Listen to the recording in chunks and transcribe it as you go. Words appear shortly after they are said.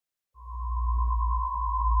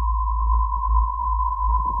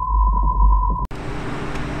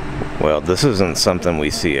Well, this isn't something we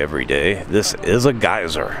see every day. This is a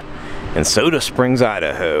geyser in Soda Springs,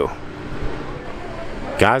 Idaho.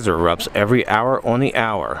 Geyser erupts every hour on the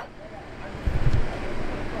hour.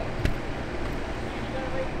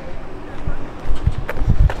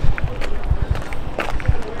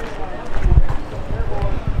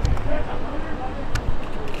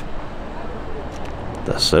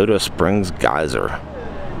 The Soda Springs Geyser.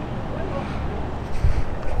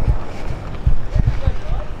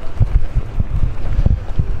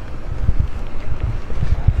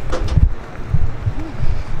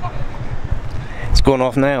 It's going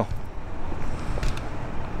off now.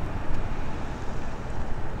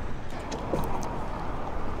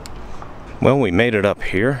 Well, we made it up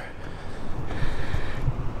here.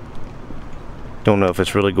 Don't know if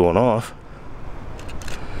it's really going off.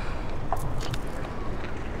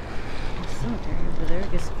 Cemetery over there, I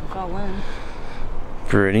guess it can fall in.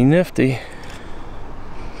 Pretty nifty.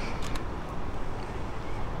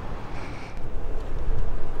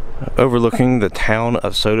 Overlooking the town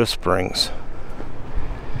of Soda Springs.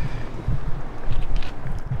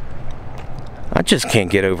 I just can't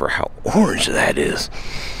get over how orange that is.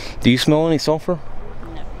 Do you smell any sulfur?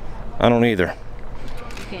 No. I don't either.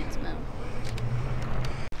 You can't smell.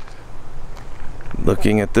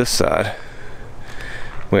 Looking at this side,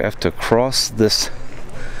 we have to cross this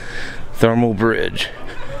thermal bridge.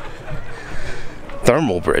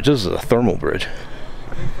 Thermal bridge? This is a thermal bridge.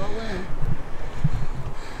 Fall in.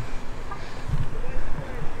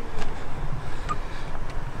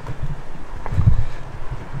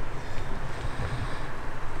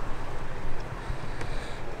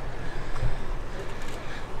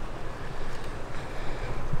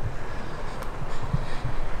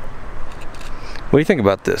 What do you think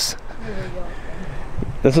about this?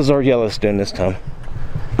 This is our Yellowstone this time.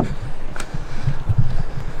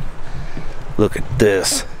 Look at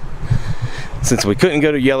this. Since we couldn't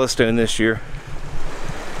go to Yellowstone this year,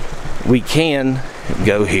 we can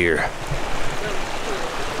go here.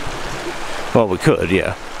 Well, we could,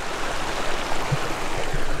 yeah.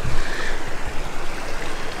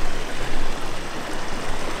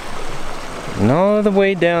 And all the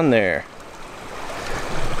way down there.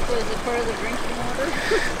 So is it part of the drinking water?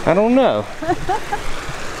 I don't know.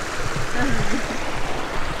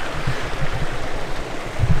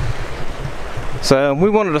 So we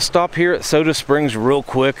wanted to stop here at Soda Springs real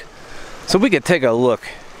quick so we could take a look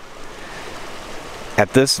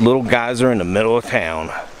at this little geyser in the middle of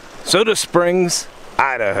town. Soda Springs,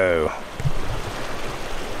 Idaho.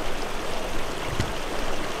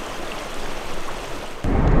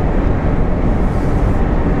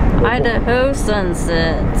 Idaho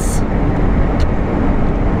sunsets.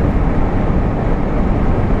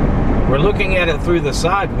 We're looking at it through the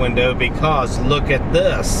side window because look at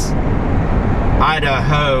this.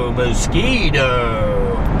 Idaho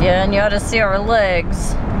mosquito. Yeah, and you ought to see our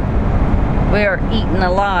legs. We are eaten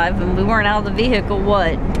alive, and we weren't out of the vehicle,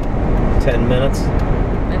 what? 10 minutes.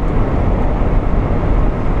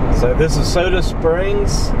 So this is Soda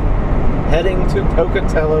Springs, heading to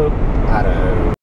Pocatello, Idaho.